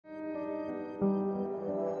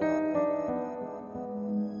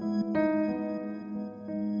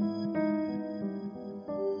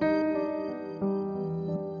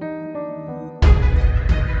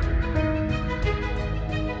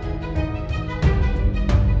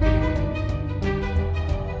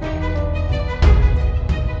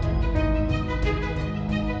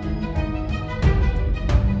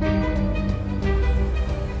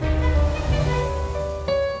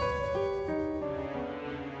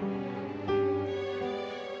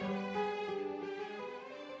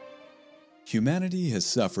Humanity has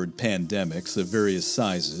suffered pandemics of various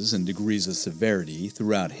sizes and degrees of severity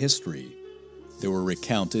throughout history. They were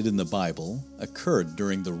recounted in the Bible, occurred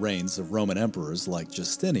during the reigns of Roman emperors like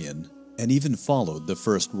Justinian, and even followed the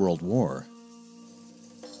First World War.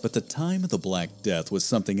 But the time of the Black Death was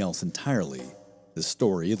something else entirely. The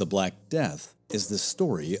story of the Black Death is the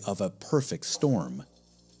story of a perfect storm.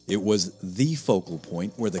 It was the focal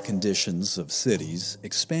point where the conditions of cities,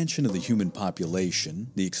 expansion of the human population,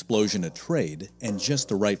 the explosion of trade, and just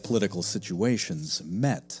the right political situations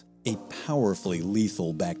met. A powerfully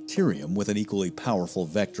lethal bacterium with an equally powerful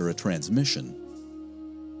vector of transmission.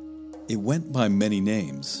 It went by many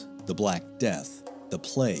names: the Black Death, the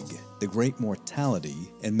Plague, the Great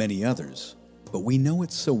Mortality, and many others. But we know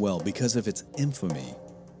it so well because of its infamy.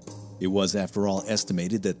 It was, after all,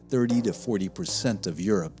 estimated that 30 to 40% of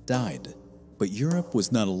Europe died. But Europe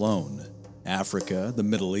was not alone. Africa, the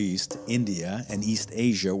Middle East, India, and East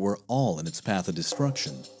Asia were all in its path of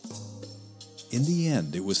destruction. In the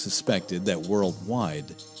end, it was suspected that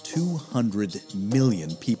worldwide, 200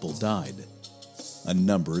 million people died. A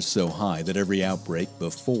number so high that every outbreak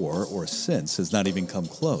before or since has not even come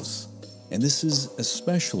close. And this is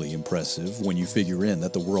especially impressive when you figure in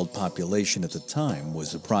that the world population at the time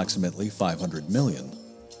was approximately 500 million.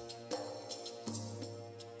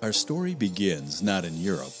 Our story begins not in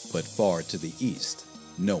Europe, but far to the east.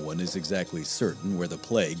 No one is exactly certain where the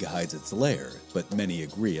plague hides its lair, but many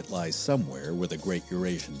agree it lies somewhere where the Great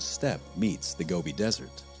Eurasian Steppe meets the Gobi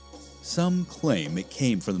Desert. Some claim it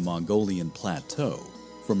came from the Mongolian Plateau,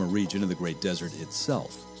 from a region of the Great Desert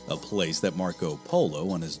itself, a place that Marco Polo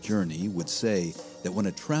on his journey would say that when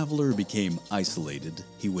a traveler became isolated,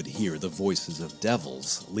 he would hear the voices of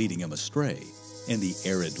devils leading him astray, and the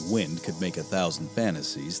arid wind could make 1,000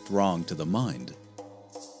 fantasies throng to the mind.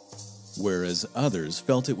 Whereas others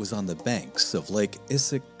felt it was on the banks of Lake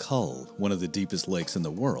Issyk-Kul, one of the deepest lakes in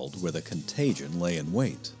the world, where the contagion lay in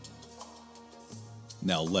wait.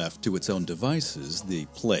 Now left to its own devices, the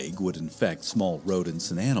plague would infect small rodents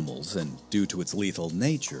and animals, and due to its lethal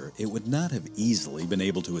nature, it would not have easily been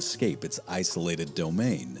able to escape its isolated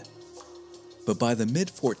domain. But by the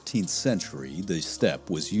mid-14th century, the steppe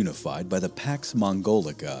was unified by the Pax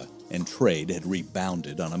Mongolica, and trade had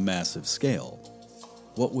rebounded on a massive scale.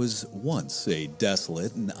 What was once a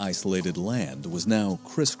desolate and isolated land was now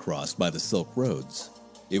crisscrossed by the Silk Roads.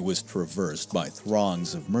 It was traversed by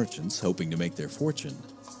throngs of merchants hoping to make their fortune.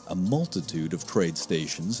 A multitude of trade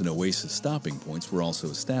stations and oasis stopping points were also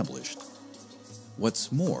established. What's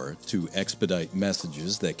more, to expedite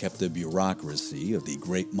messages that kept the bureaucracy of the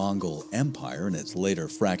Great Mongol Empire and its later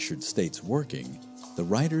fractured states working, the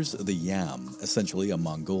riders of the Yam, essentially a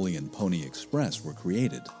Mongolian pony express, were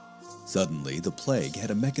created. Suddenly, the plague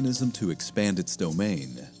had a mechanism to expand its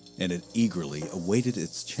domain, and it eagerly awaited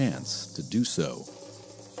its chance to do so.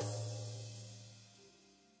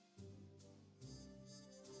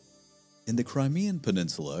 In the Crimean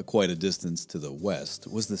Peninsula, quite a distance to the west,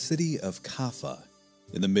 was the city of Kaffa.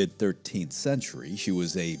 In the mid-13th century, she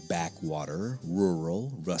was a backwater,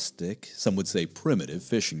 rural, rustic, some would say primitive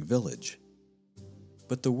fishing village.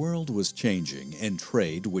 But the world was changing, and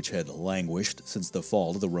trade, which had languished since the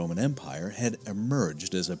fall of the Roman Empire, had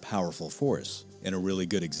emerged as a powerful force. And a really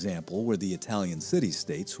good example were the Italian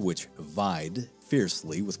city-states, which vied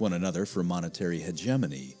fiercely with one another for monetary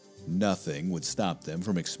hegemony. Nothing would stop them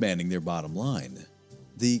from expanding their bottom line.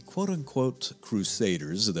 The quote-unquote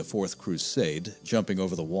crusaders of the Fourth Crusade, jumping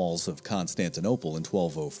over the walls of Constantinople in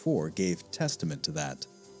 1204, gave testament to that.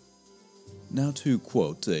 Now to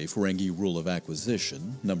quote a Ferengi rule of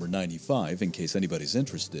acquisition, number 95, in case anybody's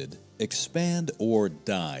interested, expand or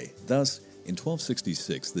die. Thus, in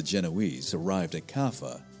 1266, the Genoese arrived at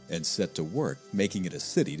Kaffa and set to work making it a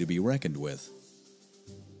city to be reckoned with.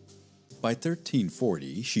 By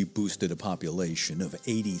 1340, she boosted a population of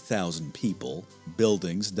 80,000 people,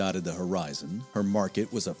 buildings dotted the horizon, her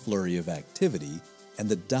market was a flurry of activity, and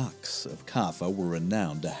the docks of Kaffa were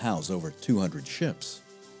renowned to house over 200 ships.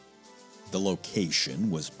 The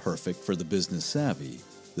location was perfect for the business savvy.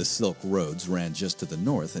 The Silk Roads ran just to the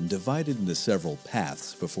north and divided into several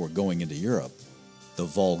paths before going into Europe. The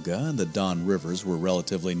Volga and the Don rivers were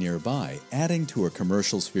relatively nearby, adding to her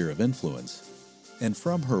commercial sphere of influence. And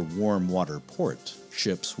from her warm water port,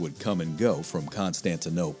 ships would come and go from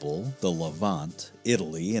Constantinople, the Levant,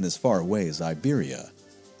 Italy, and as far away as Iberia.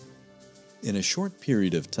 In a short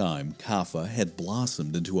period of time, Kaffa had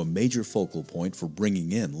blossomed into a major focal point for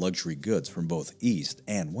bringing in luxury goods from both east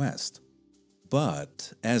and west.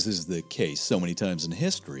 But, as is the case so many times in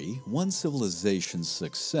history, one civilization's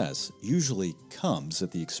success usually comes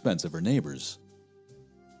at the expense of her neighbors.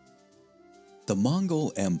 The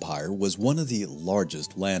Mongol Empire was one of the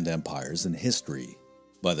largest land empires in history.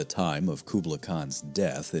 By the time of Kublai Khan's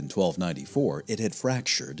death in 1294, it had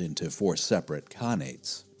fractured into 4 separate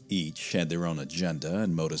khanates. Each had their own agenda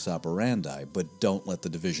and modus operandi, but don't let the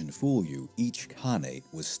division fool you, each khanate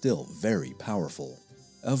was still very powerful.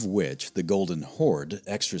 Of which the Golden Horde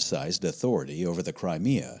exercised authority over the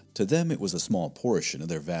Crimea. To them it was a small portion of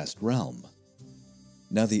their vast realm.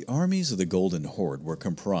 Now the armies of the Golden Horde were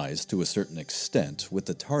comprised to a certain extent with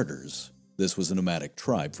the Tartars. This was a nomadic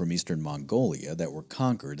tribe from eastern Mongolia that were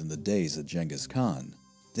conquered in the days of Genghis Khan.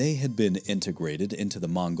 They had been integrated into the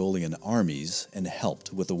Mongolian armies and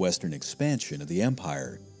helped with the western expansion of the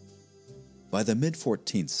empire. By the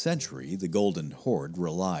mid-14th century, the Golden Horde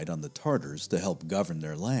relied on the Tartars to help govern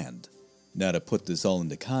their land. Now to put this all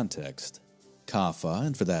into context, Kaffa,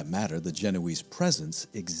 and for that matter the Genoese presence,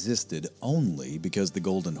 existed only because the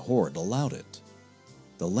Golden Horde allowed it.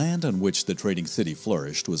 The land on which the trading city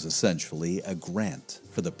flourished was essentially a grant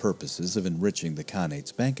for the purposes of enriching the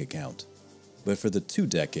Khanate's bank account. But for the 2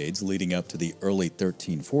 decades leading up to the early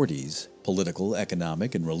 1340s, political,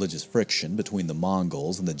 economic, and religious friction between the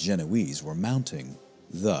Mongols and the Genoese were mounting.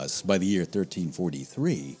 Thus, by the year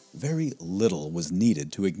 1343, very little was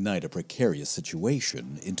needed to ignite a precarious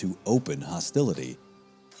situation into open hostility.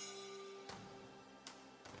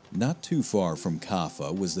 Not too far from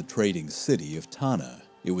Kaffa was the trading city of Tana.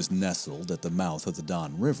 It was nestled at the mouth of the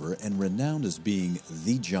Don River and renowned as being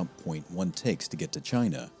the jump point one takes to get to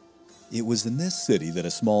China. It was in this city that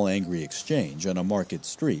a small angry exchange on a market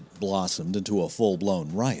street blossomed into a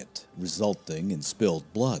full-blown riot, resulting in spilled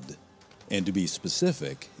blood. And to be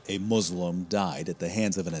specific, a Muslim died at the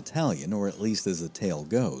hands of an Italian, or at least as the tale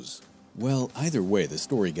goes. Well, either way, the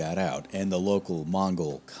story got out, and the local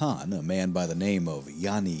Mongol Khan, a man by the name of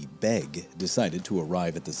Yani Beg, decided to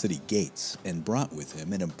arrive at the city gates and brought with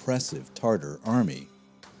him an impressive Tartar army.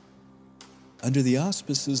 Under the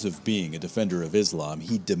auspices of being a defender of Islam,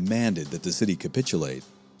 he demanded that the city capitulate.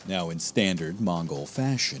 Now, in standard Mongol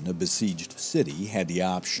fashion, a besieged city had the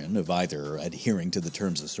option of either adhering to the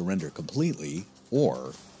terms of surrender completely,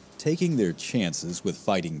 or taking their chances with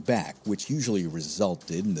fighting back, which usually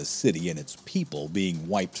resulted in the city and its people being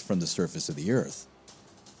wiped from the surface of the earth.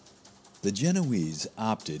 The Genoese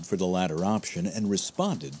opted for the latter option and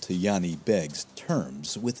responded to Yani Beg's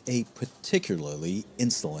terms with a particularly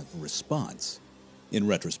insolent response. In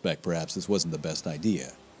retrospect, perhaps this wasn't the best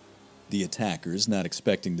idea. The attackers, not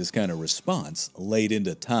expecting this kind of response, laid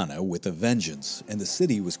into Tana with a vengeance, and the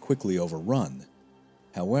city was quickly overrun.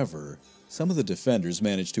 However, some of the defenders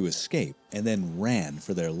managed to escape and then ran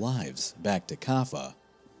for their lives back to Kaffa.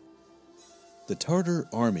 The Tartar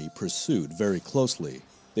army pursued very closely.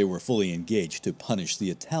 They were fully engaged to punish the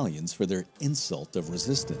Italians for their insult of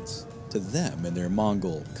resistance. To them and their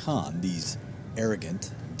Mongol Khan, these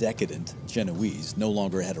arrogant, decadent Genoese no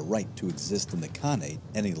longer had a right to exist in the Khanate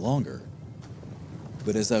any longer.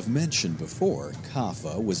 But as I've mentioned before,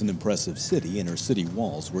 Kaffa was an impressive city and her city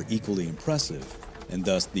walls were equally impressive, and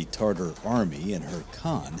thus the Tartar army and her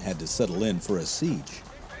Khan had to settle in for a siege.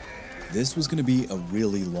 This was going to be a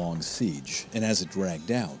really long siege, and as it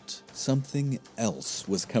dragged out, something else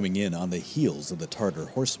was coming in on the heels of the Tartar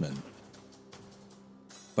horsemen.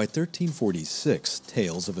 By 1346,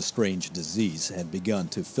 tales of a strange disease had begun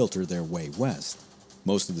to filter their way west.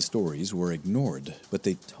 Most of the stories were ignored, but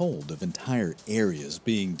they told of entire areas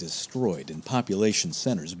being destroyed and population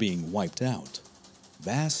centers being wiped out.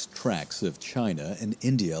 Vast tracts of China and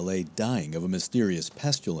India lay dying of a mysterious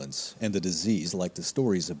pestilence, and the disease, like the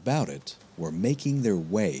stories about it, were making their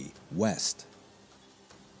way west.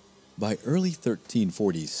 By early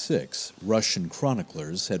 1346, Russian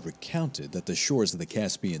chroniclers had recounted that the shores of the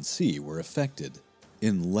Caspian Sea were affected.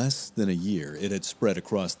 In less than a year, it had spread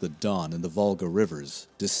across the Don and the Volga rivers,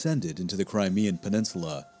 descended into the Crimean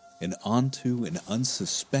Peninsula, and onto an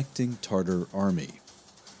unsuspecting Tartar army.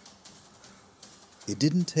 It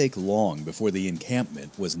didn't take long before the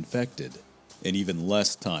encampment was infected, and even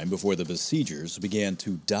less time before the besiegers began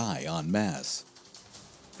to die en masse.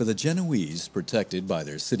 For the Genoese, protected by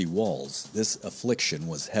their city walls, this affliction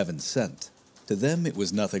was heaven sent. To them it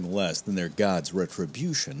was nothing less than their god's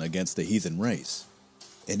retribution against a heathen race.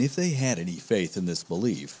 And if they had any faith in this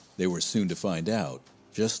belief, they were soon to find out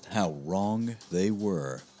just how wrong they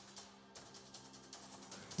were.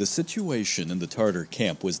 The situation in the Tartar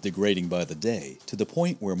camp was degrading by the day, to the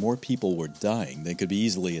point where more people were dying than could be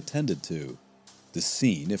easily attended to. The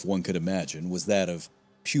scene, if one could imagine, was that of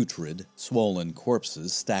putrid, swollen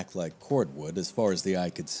corpses stacked like cordwood as far as the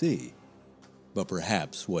eye could see. But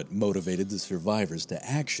perhaps what motivated the survivors to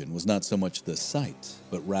action was not so much the sight,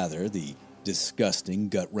 but rather the disgusting,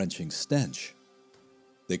 gut-wrenching stench.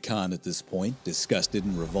 The Khan at this point, disgusted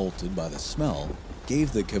and revolted by the smell,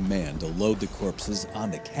 gave the command to load the corpses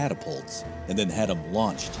onto catapults and then had them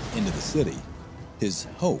launched into the city. His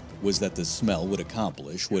hope was that the smell would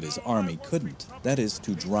accomplish what his army couldn't, that is,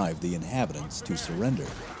 to drive the inhabitants to surrender.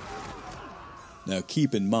 Now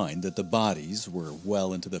keep in mind that the bodies were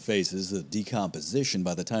well into the phases of decomposition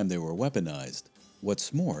by the time they were weaponized.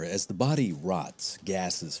 What's more, as the body rots,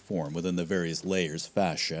 gases form within the various layers,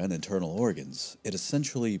 fascia, and internal organs. It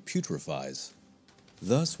essentially putrefies.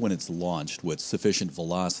 Thus, when it's launched with sufficient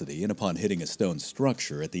velocity and upon hitting a stone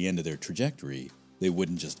structure at the end of their trajectory, they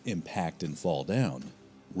wouldn't just impact and fall down.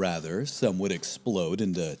 Rather, some would explode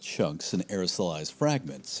into chunks and aerosolized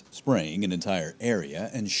fragments, spraying an entire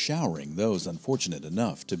area and showering those unfortunate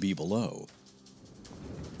enough to be below.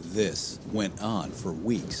 This went on for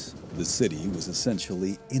weeks. The city was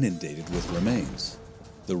essentially inundated with remains.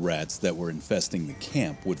 The rats that were infesting the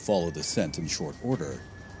camp would follow the scent in short order,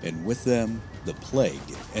 and with them, the plague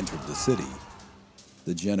entered the city.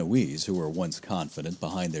 The Genoese, who were once confident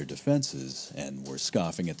behind their defenses and were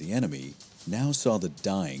scoffing at the enemy, now saw the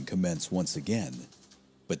dying commence once again.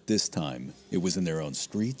 But this time, it was in their own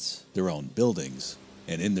streets, their own buildings,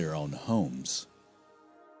 and in their own homes.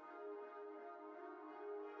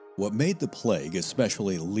 What made the plague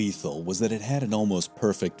especially lethal was that it had an almost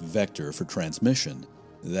perfect vector for transmission.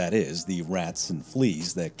 That is, the rats and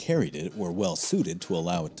fleas that carried it were well suited to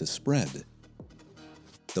allow it to spread.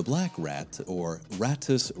 The black rat, or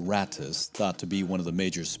Rattus rattus, thought to be one of the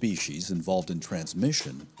major species involved in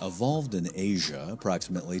transmission, evolved in Asia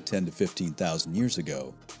approximately 10 to 15,000 years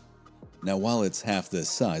ago. Now, while it's half the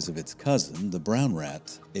size of its cousin, the brown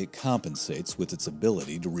rat, it compensates with its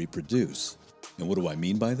ability to reproduce. And what do I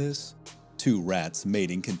mean by this? Two rats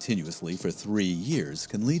mating continuously for 3 years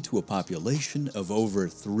can lead to a population of over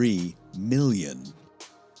 3 million.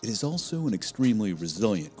 It is also an extremely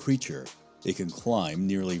resilient creature. It can climb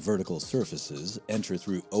nearly vertical surfaces, enter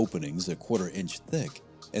through openings a quarter-inch thick,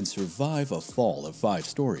 and survive a fall of 5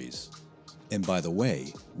 stories. And by the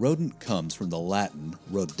way, rodent comes from the Latin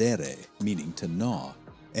rodere, meaning to gnaw,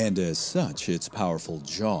 and as such, its powerful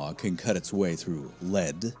jaw can cut its way through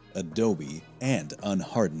lead, adobe, and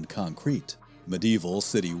unhardened concrete. Medieval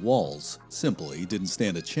city walls simply didn't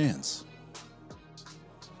stand a chance.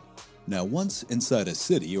 Now, once inside a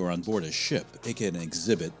city or on board a ship, it can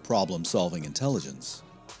exhibit problem-solving intelligence.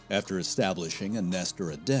 After establishing a nest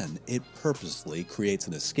or a den, it purposely creates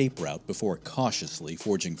an escape route before cautiously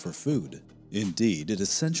foraging for food. Indeed, it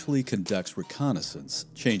essentially conducts reconnaissance,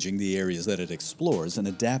 changing the areas that it explores and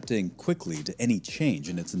adapting quickly to any change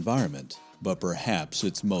in its environment. But perhaps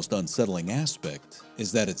its most unsettling aspect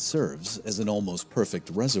is that it serves as an almost perfect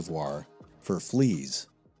reservoir for fleas.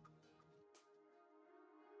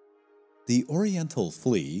 The oriental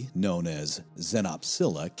flea, known as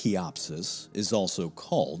Xenopsilla chiopsis, is also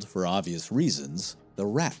called, for obvious reasons, the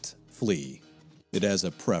rat flea. It has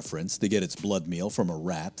a preference to get its blood meal from a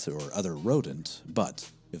rat or other rodent,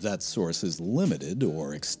 but if that source is limited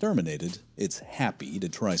or exterminated, it's happy to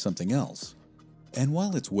try something else. And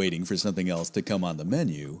while it's waiting for something else to come on the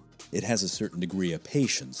menu, it has a certain degree of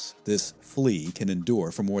patience. This flea can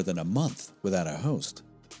endure for more than a month without a host.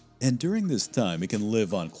 And during this time, it can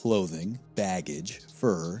live on clothing, baggage,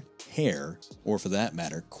 fur, hair, or for that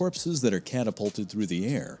matter, corpses that are catapulted through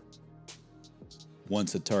the air.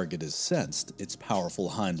 Once a target is sensed, its powerful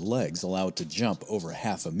hind legs allow it to jump over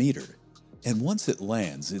half a meter. And once it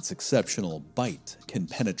lands, its exceptional bite can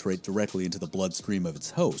penetrate directly into the bloodstream of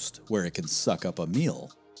its host, where it can suck up a meal.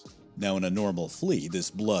 Now, in a normal flea,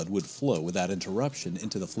 this blood would flow without interruption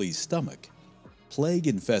into the flea's stomach.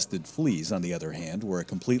 Plague-infested fleas, on the other hand, were a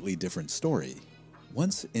completely different story.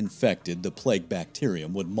 Once infected, the plague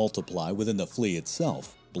bacterium would multiply within the flea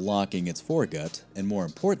itself, blocking its foregut and, more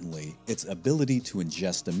importantly, its ability to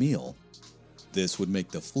ingest a meal. This would make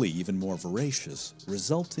the flea even more voracious,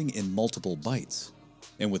 resulting in multiple bites.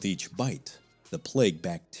 And with each bite, the plague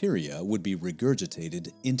bacteria would be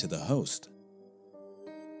regurgitated into the host.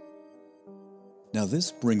 Now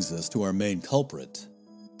this brings us to our main culprit.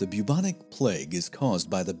 The bubonic plague is caused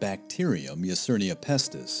by the bacterium Yersinia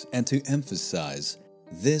pestis, and to emphasize,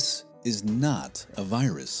 this is not a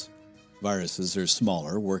virus. Viruses are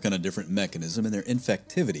smaller, work on a different mechanism, and their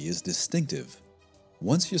infectivity is distinctive.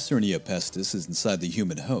 Once Yersinia pestis is inside the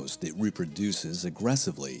human host, it reproduces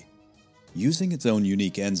aggressively. Using its own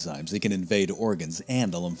unique enzymes, it can invade organs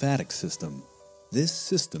and the lymphatic system. This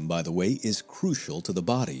system, by the way, is crucial to the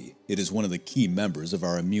body. It is one of the key members of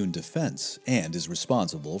our immune defense and is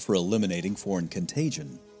responsible for eliminating foreign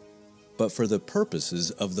contagion. But for the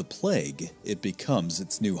purposes of the plague, it becomes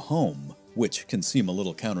its new home, which can seem a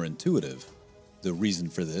little counterintuitive. The reason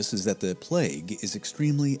for this is that the plague is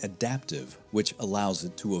extremely adaptive, which allows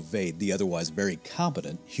it to evade the otherwise very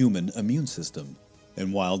competent human immune system.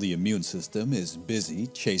 And while the immune system is busy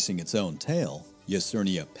chasing its own tail,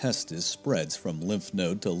 Yersinia pestis spreads from lymph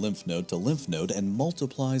node to lymph node to lymph node and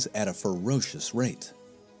multiplies at a ferocious rate.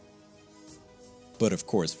 But of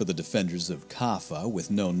course, for the defenders of Kaffa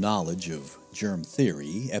with no knowledge of germ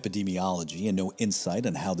theory, epidemiology, and no insight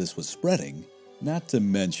on how this was spreading, not to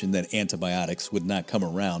mention that antibiotics would not come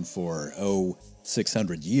around for,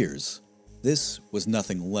 600 years, this was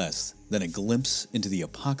nothing less than a glimpse into the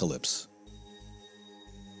apocalypse.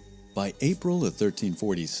 By April of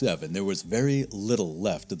 1347, there was very little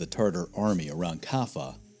left of the Tartar army around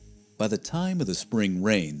Kaffa. By the time of the spring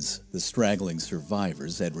rains, the straggling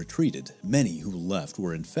survivors had retreated. Many who left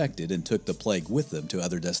were infected and took the plague with them to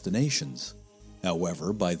other destinations.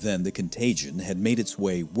 However, by then the contagion had made its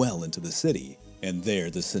way well into the city, and there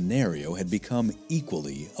the scenario had become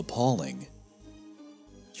equally appalling.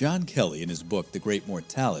 John Kelly, in his book The Great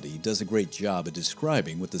Mortality, does a great job of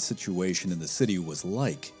describing what the situation in the city was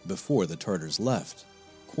like before the Tartars left.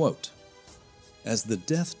 Quote, "As the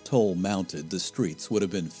death toll mounted, the streets would have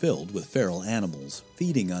been filled with feral animals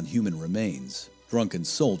feeding on human remains, drunken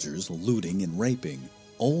soldiers looting and raping,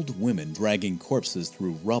 old women dragging corpses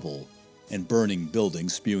through rubble, and burning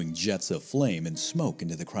buildings spewing jets of flame and smoke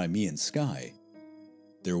into the Crimean sky.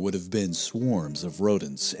 There would have been swarms of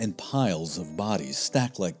rodents and piles of bodies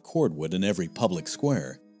stacked like cordwood in every public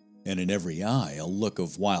square, and in every eye a look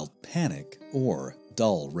of wild panic or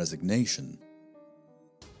dull resignation.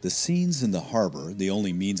 The scenes in the harbor, the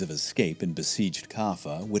only means of escape in besieged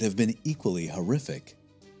Kaffa, would have been equally horrific.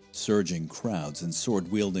 Surging crowds and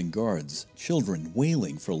sword-wielding guards, children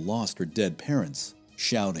wailing for lost or dead parents,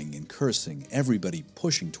 shouting and cursing, everybody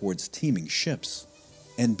pushing towards teeming ships.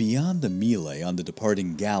 And beyond the melee on the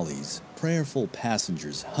departing galleys, prayerful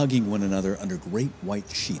passengers hugging one another under great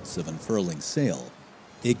white sheets of unfurling sail,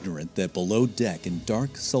 ignorant that below deck in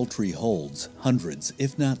dark, sultry holds, hundreds,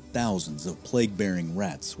 if not thousands, of plague-bearing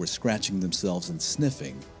rats were scratching themselves and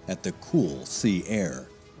sniffing at the cool sea air."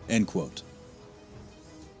 End quote.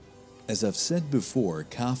 As I've said before,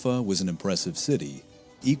 Kaffa was an impressive city.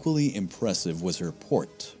 Equally impressive was her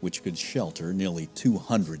port, which could shelter nearly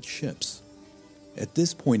 200 ships. At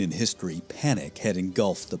this point in history, panic had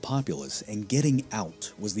engulfed the populace, and getting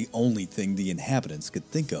out was the only thing the inhabitants could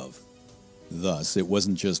think of. Thus, it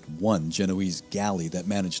wasn't just one Genoese galley that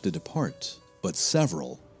managed to depart, but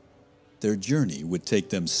several. Their journey would take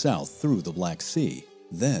them south through the Black Sea,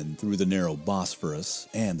 then through the narrow Bosphorus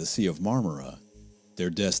and the Sea of Marmara. Their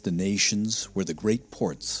destinations were the great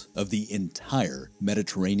ports of the entire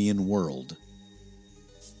Mediterranean world.